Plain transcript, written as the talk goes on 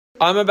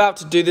I'm about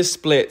to do the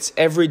splits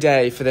every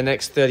day for the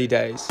next 30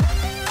 days.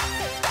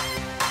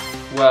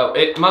 Well,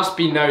 it must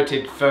be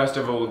noted first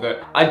of all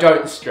that I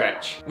don't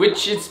stretch,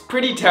 which is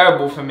pretty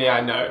terrible for me,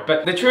 I know.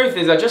 But the truth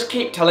is I just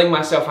keep telling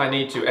myself I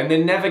need to and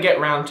then never get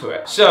round to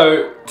it.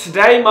 So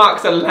today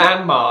marks a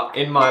landmark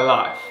in my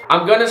life.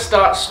 I'm gonna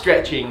start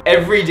stretching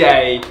every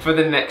day for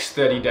the next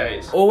 30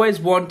 days. Always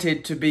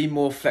wanted to be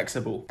more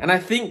flexible, and I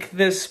think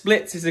the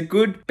splits is a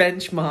good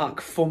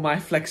benchmark for my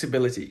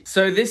flexibility.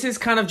 So this is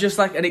kind of just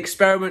like an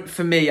experiment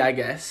for me, I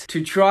guess,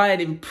 to try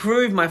and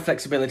improve my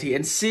flexibility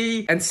and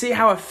see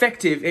how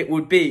effective it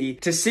would be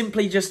to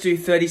simply just do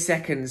 30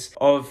 seconds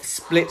of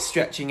split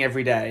stretching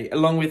every day,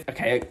 along with,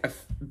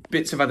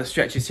 bits of other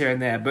stretches here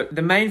and there, but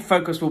the main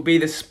focus will be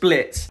the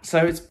splits.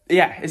 So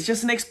it's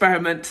just an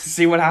experiment to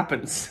see what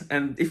happens.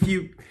 And if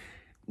you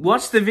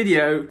watch the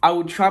video, I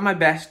will try my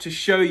best to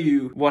show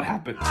you what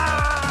happens.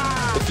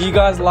 If you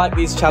guys like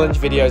these challenge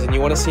videos and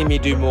you want to see me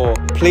do more,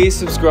 please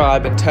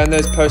subscribe and turn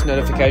those post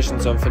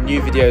notifications on for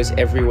new videos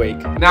every week.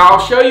 Now I'll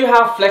show you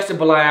how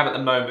flexible I am at the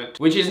moment,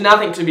 which is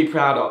nothing to be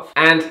proud of,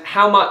 and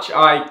how much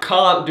I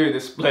can't do the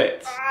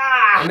splits.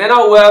 And then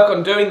I'll work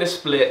on doing the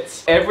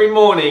splits every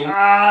morning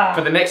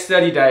for the next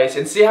 30 days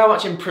and see how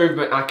much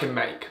improvement I can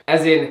make.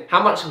 As in,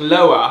 how much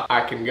lower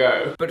I can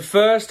go. But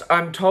first,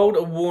 I'm told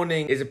a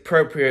warning is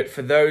appropriate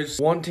for those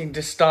wanting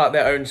to start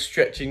their own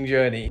stretching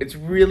journey. It's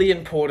really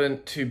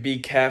important to be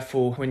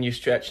careful when you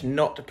stretch,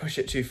 not to push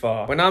it too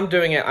far. When I'm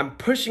doing it, I'm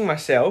pushing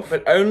myself,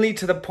 but only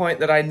to the point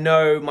that I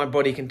know my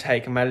body can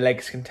take and my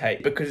legs can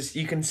take, because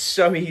you can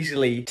so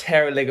easily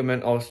tear a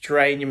ligament or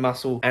strain your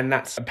muscle, and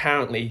that's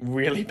apparently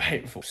really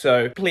painful.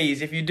 So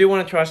please, if you do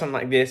want to try something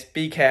like this,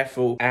 be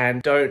careful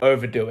and don't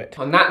overdo it.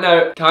 On that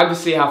note, time to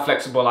see how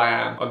flexible I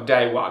am on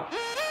day one.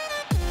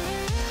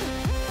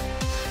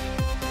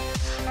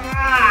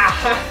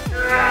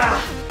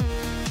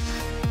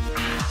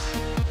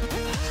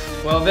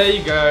 Well, there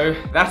you go.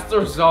 That's the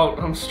result.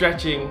 I'm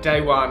stretching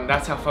day one.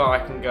 That's how far I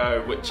can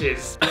go, which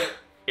is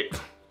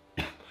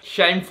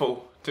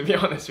shameful, to be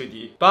honest with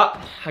you. But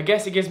I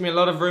guess it gives me a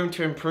lot of room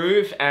to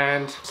improve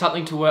and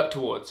something to work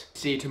towards.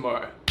 See you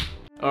tomorrow.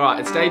 Alright,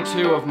 it's day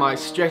 2 of my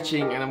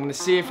stretching, and I'm gonna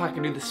see if I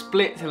can do the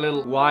split a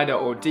little wider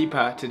or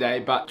deeper today,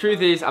 but truth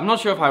is, I'm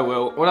not sure if I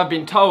will. What I've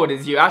been told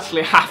is you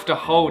actually have to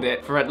hold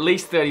it for at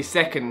least 30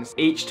 seconds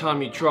each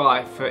time you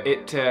try for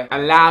it to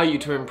allow you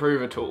to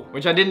improve at all,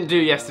 which I didn't do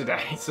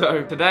yesterday.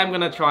 So today I'm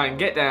gonna try and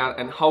get down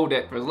and hold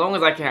it for as long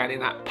as I can in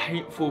that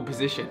painful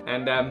position,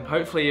 and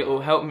hopefully it will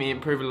help me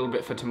improve a little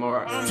bit for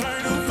tomorrow.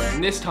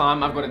 And this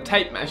time I've got a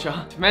tape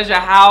measure to measure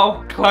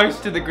how close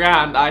to the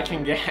ground I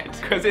can get,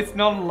 because it's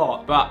not a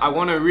lot, but I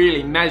want to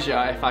really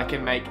measure if I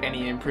can make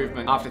any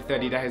improvement after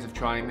 30 days of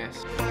trying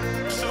this.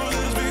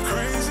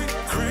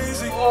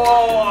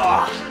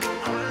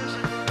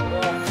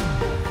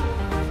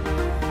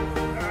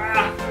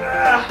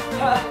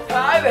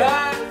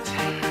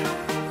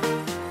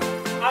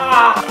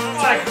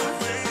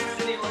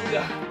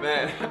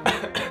 Man,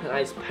 that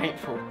is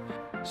painful.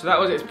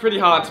 So it's pretty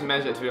hard to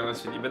measure, to be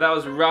honest with you, but that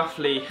was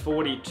roughly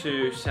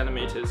 42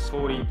 centimeters,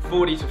 40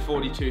 to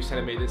 42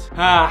 centimeters.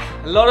 A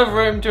lot of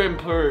room to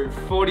improve,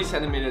 40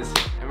 centimeters.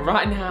 And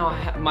right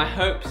now, my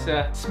hopes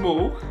are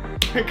small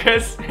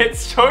because it's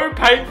so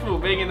painful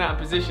being in that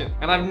position.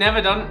 And I've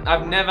never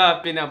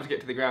been able to get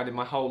to the ground in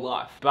my whole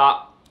life,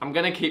 but I'm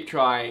gonna keep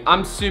trying.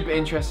 I'm super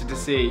interested to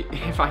see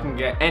if I can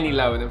get any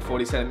lower than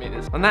 40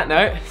 centimeters. On that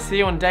note, see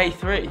you on day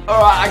 3.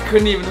 All right, I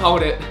couldn't even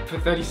hold it for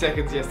 30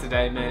 seconds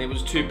yesterday, man. It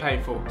was too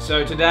painful.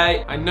 So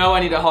today, I know I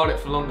need to hold it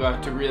for longer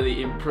to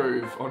really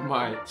improve on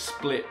my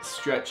split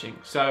stretching.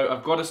 So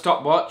I've got a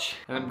stopwatch,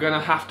 and I'm gonna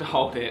have to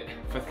hold it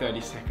for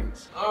 30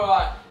 seconds. All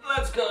right,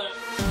 let's go.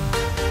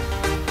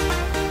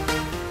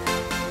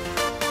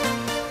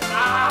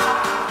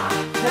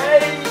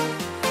 Hey!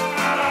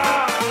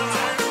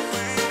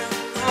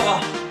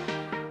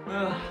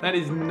 That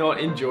is not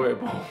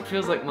enjoyable. It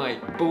feels like my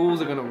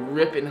balls are gonna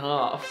rip in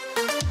half.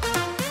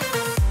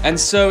 And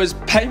so, as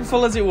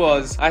painful as it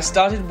was, I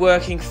started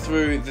working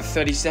through the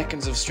 30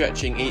 seconds of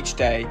stretching each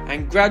day,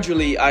 and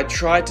gradually I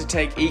tried to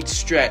take each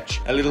stretch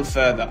a little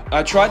further.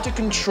 I tried to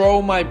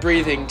control my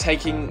breathing,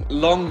 taking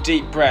long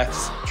deep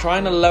breaths,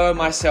 trying to lower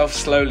myself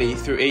slowly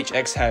through each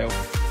exhale.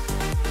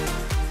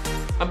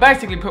 I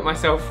basically put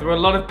myself through a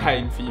lot of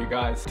pain for you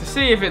guys, to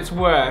see if it's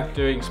worth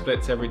doing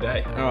splits every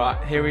day.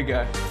 Alright, here we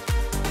go.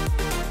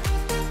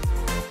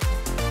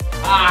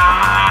 I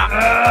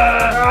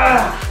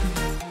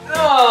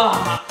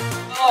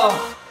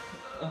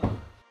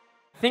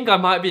think I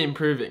might be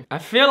improving. I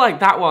feel like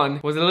that one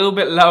was a little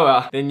bit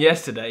lower than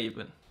yesterday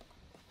even.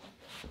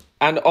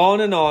 And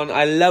on,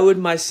 I lowered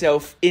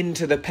myself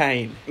into the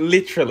pain,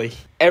 literally.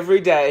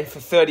 Every day for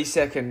 30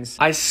 seconds,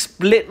 I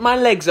split my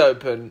legs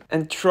open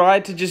and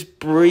tried to just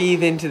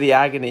breathe into the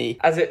agony,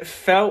 as it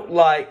felt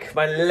like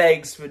my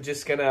legs were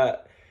just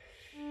gonna...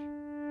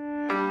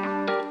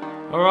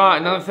 All right,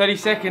 another 30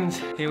 seconds,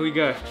 here we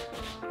go.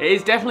 It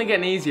is definitely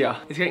getting easier.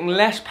 It's getting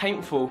less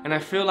painful, and I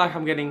feel like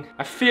I'm getting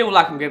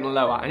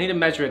lower. I need to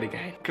measure it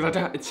again, because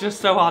it's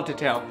just so hard to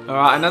tell. All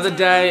right, another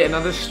day,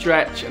 another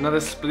stretch, another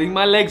splitting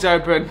my legs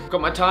open.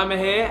 Got my timer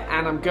here,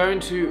 and I'm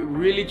going to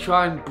really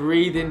try and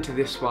breathe into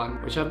this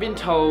one, which I've been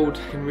told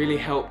can really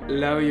help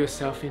lower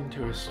yourself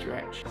into a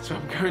stretch. So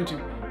I'm going to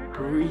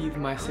breathe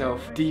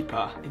myself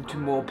deeper into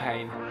more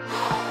pain.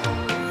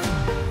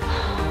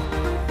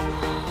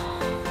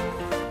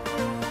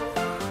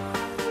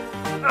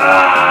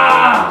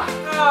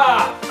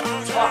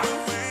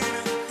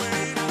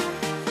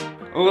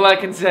 All I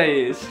can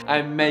say is,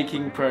 I'm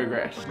making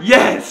progress.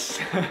 Yes!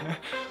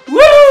 Woo!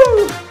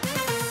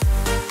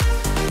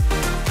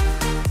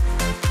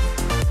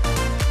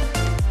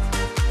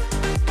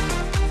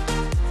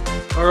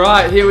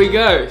 Alright, here we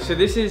go. So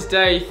this is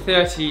day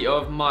 30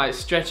 of my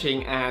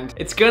stretching, and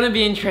it's gonna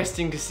be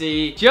interesting to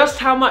see just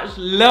how much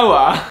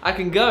lower I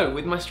can go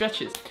with my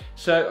stretches.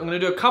 So I'm gonna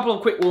do a couple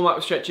of quick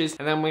warm-up stretches,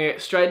 and then we'll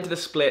get straight into the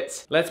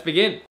splits. Let's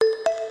begin.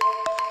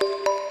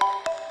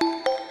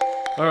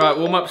 Alright,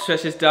 warm-up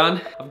stretches done.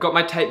 I've got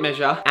my tape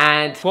measure,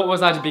 and what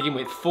was I to begin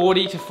with?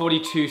 40 to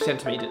 42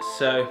 centimeters.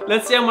 So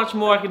let's see how much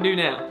more I can do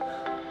now.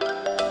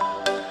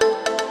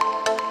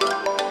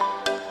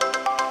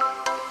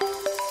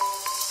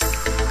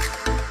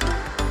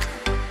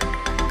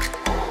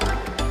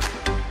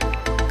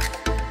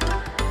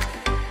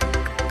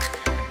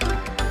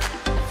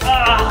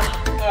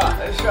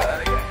 Let's try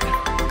that again.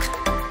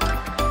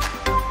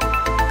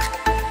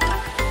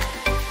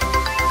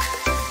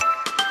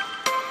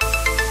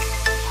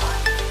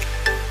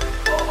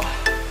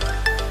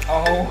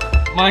 Oh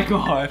my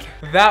god.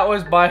 That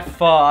was by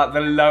far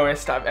the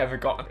lowest I've ever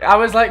gotten. I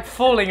was like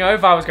falling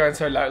over, I was going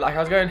so low. Like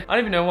I don't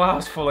even know why I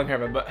was falling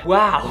over, but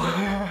wow.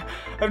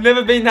 I've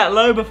never been that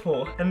low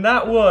before. And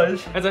that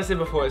was, as I said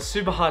before, it's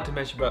super hard to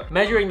measure, but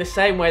measuring the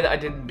same way that I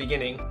did in the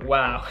beginning,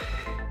 wow.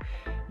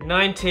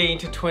 19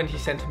 to 20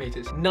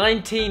 centimeters.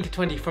 19 to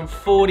 20, from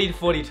 40 to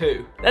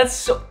 42. That's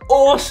so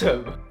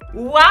awesome.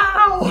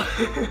 Wow.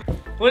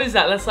 What is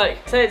that? That's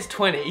like, say it's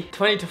 20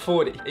 to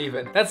 40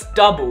 even. That's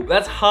double,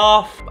 that's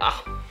half.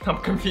 I'm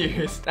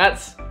confused.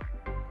 That's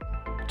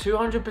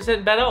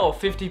 200% better or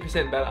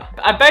 50% better?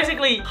 I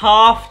basically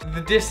halved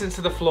the distance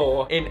to the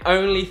floor in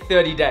only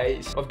 30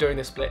 days of doing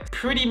the splits.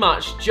 Pretty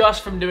much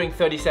just from doing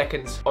 30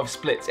 seconds of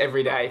splits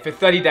every day for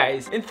 30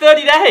 days. In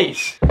 30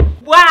 days!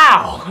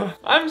 Wow!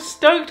 I'm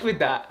stoked with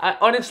that. I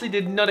honestly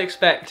did not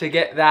expect to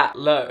get that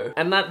low.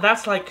 And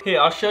that's like,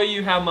 here, I'll show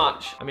you how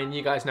much. I mean,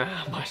 you guys know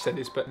how much that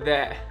is, but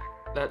there.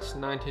 That's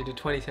 19 to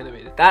 20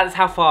 centimeters. That's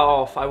how far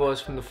off I was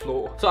from the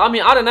floor. So, I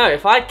mean, I don't know,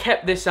 if I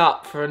kept this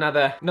up for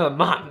another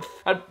month,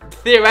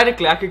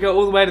 theoretically, I could go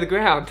all the way to the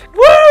ground.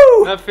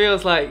 Woo! That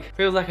feels like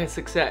a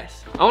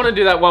success. I want to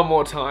do that one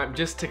more time,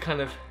 just to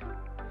kind of,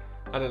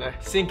 I don't know,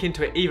 sink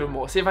into it even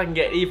more. See if I can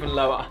get even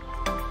lower.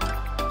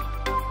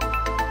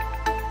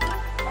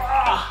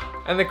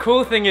 And the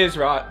cool thing is,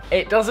 right,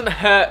 it doesn't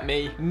hurt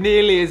me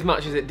nearly as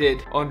much as it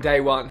did on day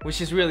one, which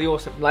is really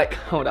awesome. Like,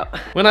 hold up.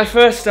 When I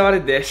first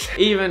started this,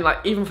 even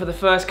for the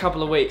first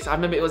couple of weeks, I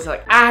remember it was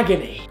like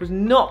agony. It was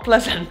not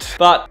pleasant.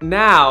 But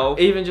now,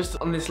 even just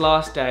on this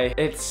last day,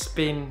 it's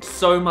been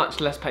so much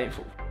less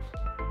painful.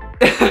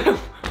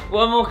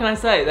 What more can I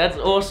say? That's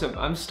awesome.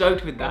 I'm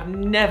stoked with that. I've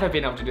never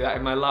been able to do that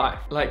in my life.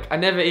 Like, I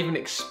never even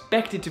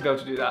expected to be able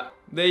to do that.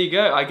 There you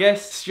go. I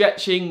guess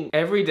stretching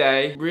every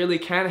day really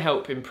can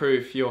help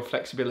improve your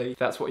flexibility if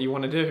that's what you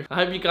want to do. I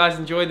hope you guys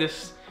enjoy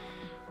this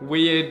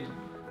weird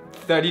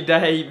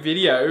 30-day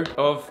video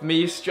of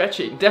me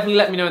stretching. Definitely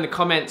let me know in the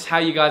comments how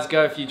you guys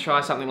go if you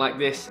try something like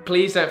this.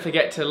 Please don't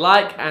forget to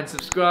like and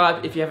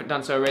subscribe if you haven't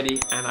done so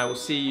already, and I will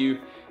see you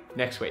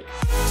next week.